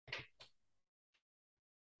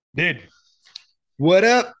Dude, What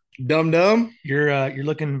up, dum dum? you're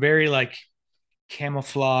looking very like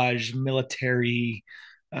camouflage, military,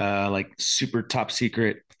 like super top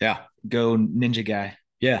secret. Yeah, Go ninja guy.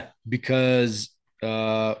 yeah. Because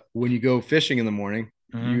when you go fishing in the morning,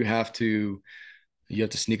 Hmm. you have to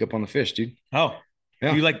sneak up on the fish, dude. Oh, do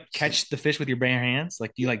Yeah, you like catch the fish with your bare hands?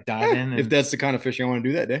 Like, do you like dive in if and? that's the kind of fishing I want to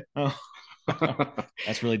do that day. Oh,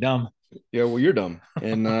 that's really dumb. Yeah, well, you're dumb,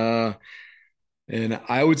 and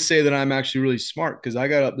I would say that I'm actually really smart because I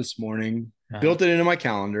got up this morning, Uh-huh. built it into my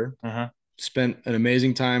calendar, Uh-huh. spent an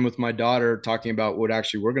amazing time with my daughter talking about what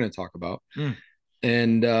actually we're going to talk about, Mm.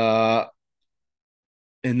 and uh,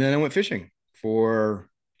 and then I went fishing for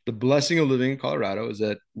the blessing of living in Colorado is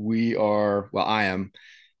that I am,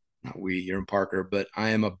 not we, you're in Parker, but I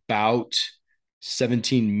am about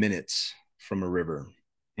 17 minutes from a river.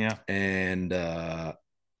 Yeah. And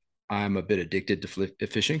I'm a bit addicted to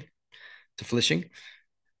fishing, to fishing.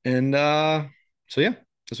 And so, yeah,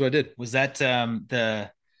 that's what I did. Was that the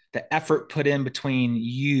effort put in between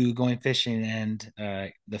you going fishing and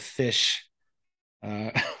the fish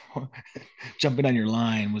uh jumping on your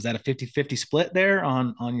line? Was that a 50-50 split there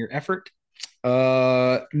on your effort?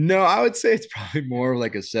 No, I would say it's probably more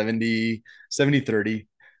like a 70-30.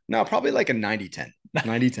 No, probably like a 90-10.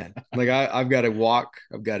 90-10. Like I've got to walk,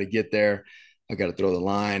 I've got to get there, I've got to throw the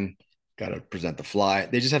line, got to present the fly.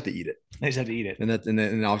 They just have to eat it. They just have to eat it.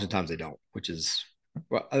 And oftentimes they don't, which is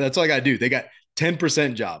well, that's all I gotta do. They got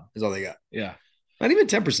 10% job is all they got. Yeah. Not even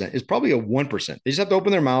 10%. It's probably a 1%. They just have to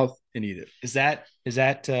open their mouth and eat it. Is that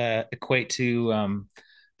equate to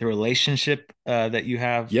the relationship that you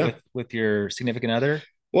have Yeah. with your significant other?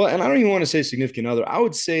 Well, and I don't even want to say significant other. I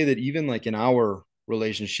would say that even like in our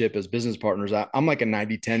relationship as business partners, I'm like a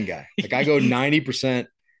 90-10 guy. Like I go 90%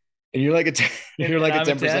 and you're like a 10, and, you're and like a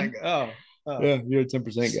I'm a 10% 10. guy. Oh, Yeah, you're a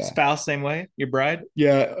 10% guy. spouse same way. Your bride,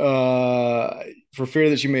 Yeah. For fear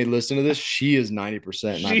that she may listen to this, she is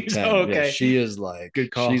 90% and I'm she's 10. Yeah, okay. she is like Good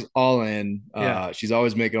she's call. all in. Yeah. She's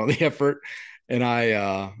always making all the effort. And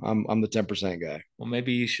I'm the 10% guy. Well,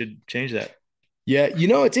 maybe you should change that. Yeah,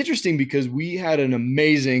 it's interesting because we had an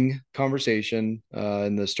amazing conversation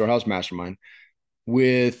in the Storehouse Mastermind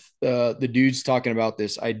with the dudes talking about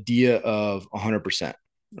this idea of 100%,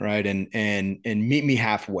 right? And meet me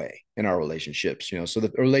halfway in our relationships, so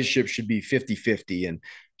the relationship should be 50-50. And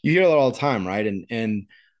you hear that all the time, right? And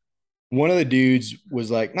one of the dudes was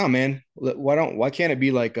like, "No, man, why can't it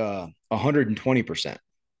be like 120%?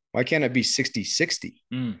 Why can't it be 60-60?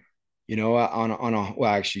 Mm, On a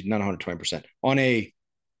well, actually not 120%. On a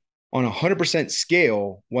 100%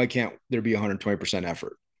 scale, why can't there be 120%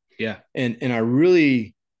 effort?" yeah. And I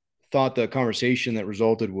really thought the conversation that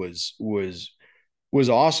resulted was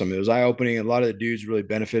awesome. It was eye opening. A lot of the dudes really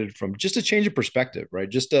benefited from just a change of perspective, right?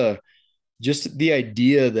 Just the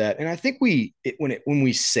idea that, and I think when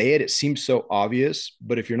we say it, it seems so obvious,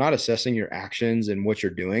 but if you're not assessing your actions and what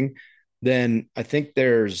you're doing, then I think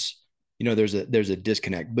there's a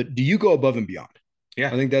disconnect. But do you go above and beyond? I Yeah.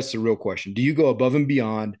 think that's the real question. Do you go above and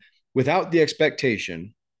beyond without the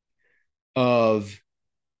expectation of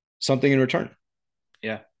something in return?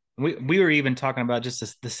 Yeah. We were even talking about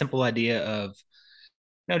just the simple idea of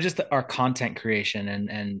just our content creation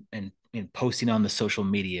and posting on the social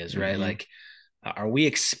medias, right? Mm-hmm. Like, are we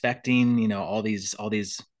expecting all these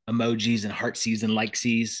emojis and heartsies and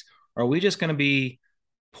likesies? Or are we just going to be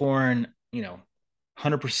pouring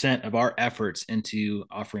 100% of our efforts into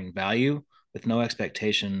offering value with no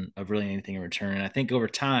expectation of really anything in return? And I think over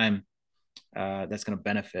time, that's going to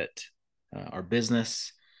benefit our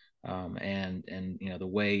business, and the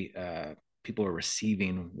way people are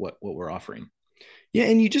receiving what we're offering. Yeah,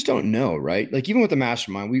 and you just don't know, right? Like even with the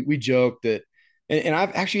mastermind, we joke that, and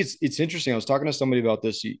I've actually it's interesting. I was talking to somebody about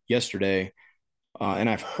this yesterday, and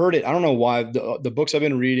I've heard it. I don't know why the books I've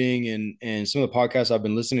been reading and some of the podcasts I've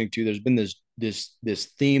been listening to. There's been this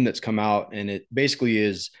theme that's come out, and it basically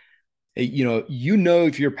is,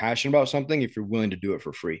 if you're passionate about something if you're willing to do it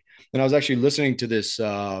for free. And I was actually listening to this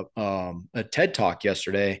a TED talk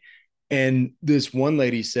yesterday, and this one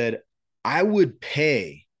lady said, "I would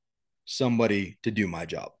pay somebody to do my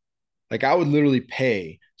job. Like I would literally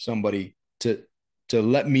pay somebody to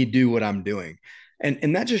let me do what I'm doing."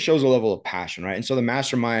 And that just shows a level of passion, right? And so the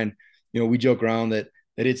mastermind, we joke around that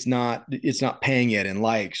it's not paying it in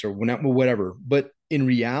likes or whatever, but in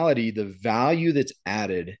reality, the value that's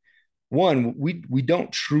added, one, we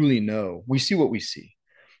don't truly know. We see what we see.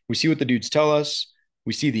 We see what the dudes tell us.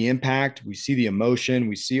 We see the impact. We see the emotion.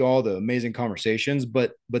 We see all the amazing conversations.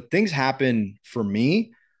 But things happen for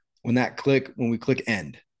me when we click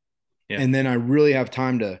end, Yeah. and then I really have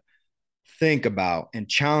time to think about and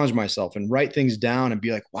challenge myself and write things down and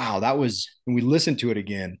be like, wow, that was, and we listen to it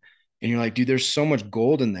again. And you're like, dude, there's so much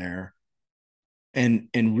gold in there. And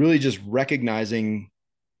really just recognizing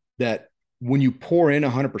that when you pour in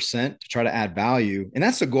 100% to try to add value, and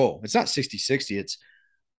that's the goal. It's not 60-60. It's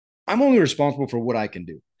I'm only responsible for what I can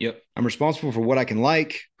do. Yep. I'm responsible for what I can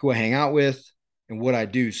like, who I hang out with, and what I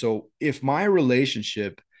do. So if my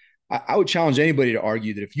relationship, I would challenge anybody to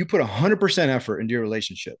argue that if you put 100% effort into your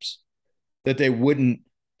relationships, that they wouldn't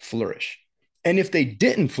flourish. And if they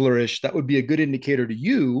didn't flourish, that would be a good indicator to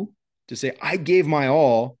you to say, I gave my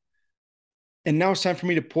all. And now it's time for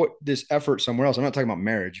me to put this effort somewhere else. I'm not talking about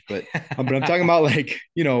marriage, but I'm talking about like,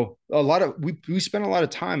 a lot of, we spend a lot of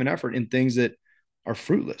time and effort in things that are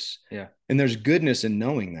fruitless. Yeah. And there's goodness in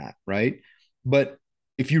knowing that. Right. But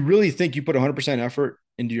if you really think you put 100% effort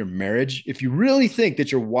into your marriage, if you really think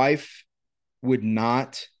that your wife would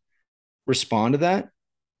not respond to that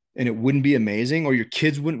and it wouldn't be amazing, or your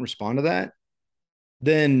kids wouldn't respond to that,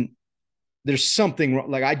 then there's something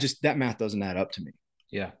wrong. Like that math doesn't add up to me.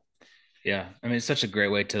 Yeah. Yeah. I mean, it's such a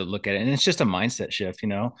great way to look at it. And it's just a mindset shift,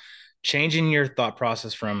 changing your thought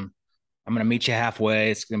process from, I'm going to meet you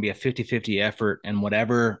halfway. It's going to be a 50-50 effort and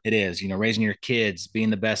whatever it is, raising your kids, being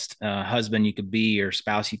the best husband you could be or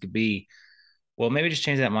spouse you could be. Well, maybe just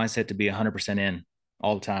change that mindset to be 100% in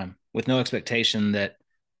all the time with no expectation that,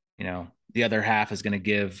 the other half is going to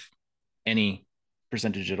give any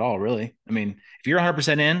percentage at all, really. I mean, if you're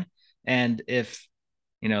 100% in, and if,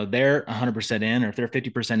 they're 100% in, or if they're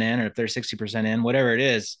 50% in, or if they're 60% in, whatever it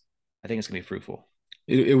is, I think it's going to be fruitful.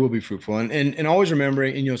 It will be fruitful, and always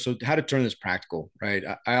remembering, and so how to turn this practical, right?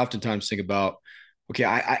 I oftentimes think about, okay,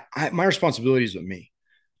 my responsibility is with me.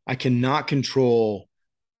 I cannot control,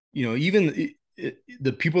 even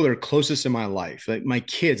the people that are closest in my life, like my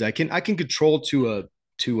kids. I can control to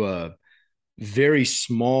a very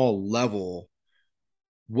small level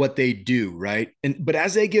what they do, right? But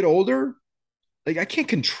as they get older, like I can't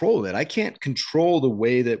control it. I can't control the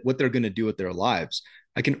way that what they're going to do with their lives.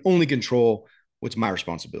 I can only control what's my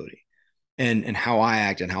responsibility and how I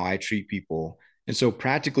act and how I treat people. And so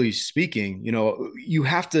practically speaking, you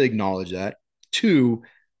have to acknowledge that. Two,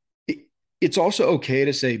 it's also okay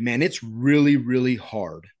to say, man, it's really, really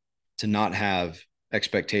hard to not have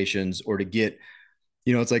expectations or to get,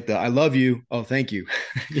 it's like I love you. Oh, thank you.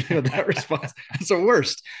 That response, that's the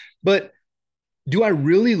worst. But do I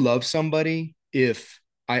really love somebody if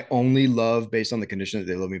I only love based on the condition that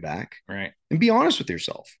they love me back? Right. And be honest with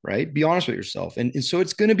yourself, right? Be honest with yourself. And so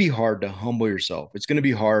it's going to be hard to humble yourself. It's going to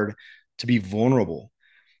be hard to be vulnerable.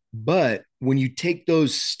 But when you take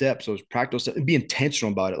those steps, those practical steps, and be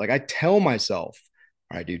intentional about it, like I tell myself,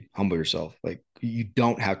 all right, dude, humble yourself. Like you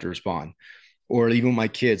don't have to respond. Or even my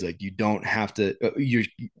kids, like you don't have to,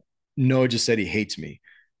 Noah just said he hates me.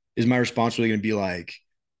 Is my response really going to be like,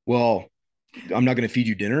 well, I'm not going to feed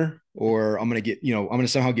you dinner, or I'm going to I'm going to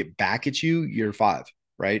somehow get back at you. You're 5,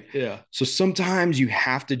 right? Yeah. So sometimes you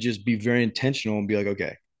have to just be very intentional and be like,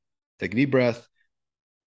 okay, take a deep breath,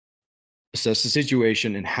 assess the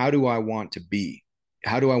situation, and how do I want to be?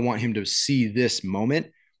 How do I want him to see this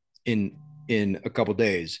moment in a couple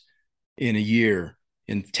days, in a year,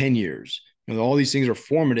 in 10 years? All these things are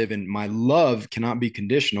formative, and my love cannot be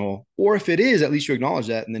conditional. Or if it is, at least you acknowledge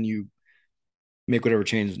that, and then you make whatever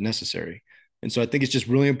change is necessary. And so I think it's just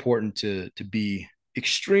really important to be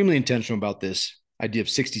extremely intentional about this idea of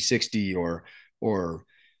 60-60 or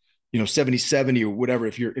 70-70 or whatever.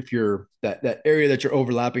 If you're that area that you're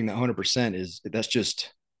overlapping, that 100% that's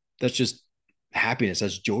just happiness.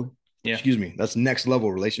 That's joy. Yeah. Excuse me. That's next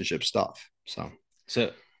level relationship stuff. So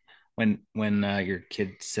when your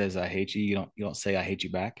kid says I hate you, you don't say I hate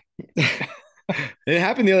you back. It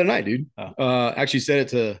happened the other night, dude. Oh. Actually said it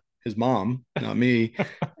to his mom, not me.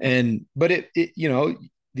 But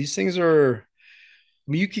these things are,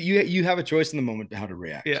 I mean, you have a choice in the moment to how to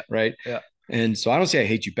react. Yeah. Right. Yeah. And so I don't say I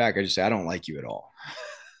hate you back. I just say I don't like you at all.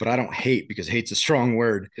 But I don't hate, because hate's a strong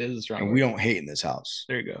word. It is a strong and word. We don't hate in this house.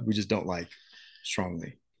 There you go. We just don't like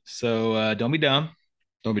strongly. So don't be dumb.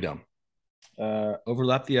 Don't be dumb.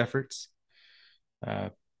 Overlap the efforts.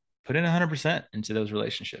 Put in 100% into those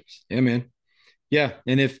relationships. Yeah, man. Yeah.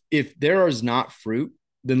 And if there is not fruit,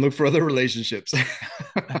 then look for other relationships.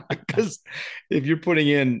 Because if you're putting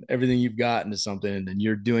in everything you've got into something and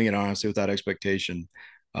you're doing it honestly without expectation,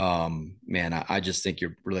 man, I just think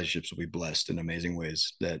your relationships will be blessed in amazing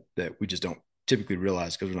ways that we just don't typically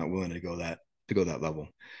realize because we're not willing to go that level.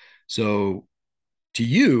 So to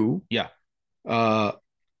you, yeah,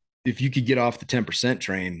 if you could get off the 10%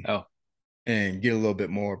 train, oh, and get a little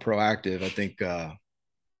bit more proactive, I think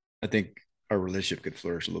our relationship could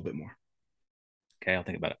flourish a little bit more. Okay, I'll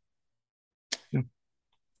think about it.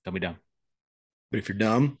 Don't be dumb. But if you're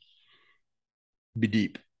dumb, be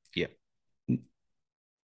deep. Yep. And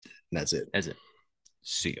that's it. That's it.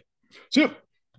 See you. See ya.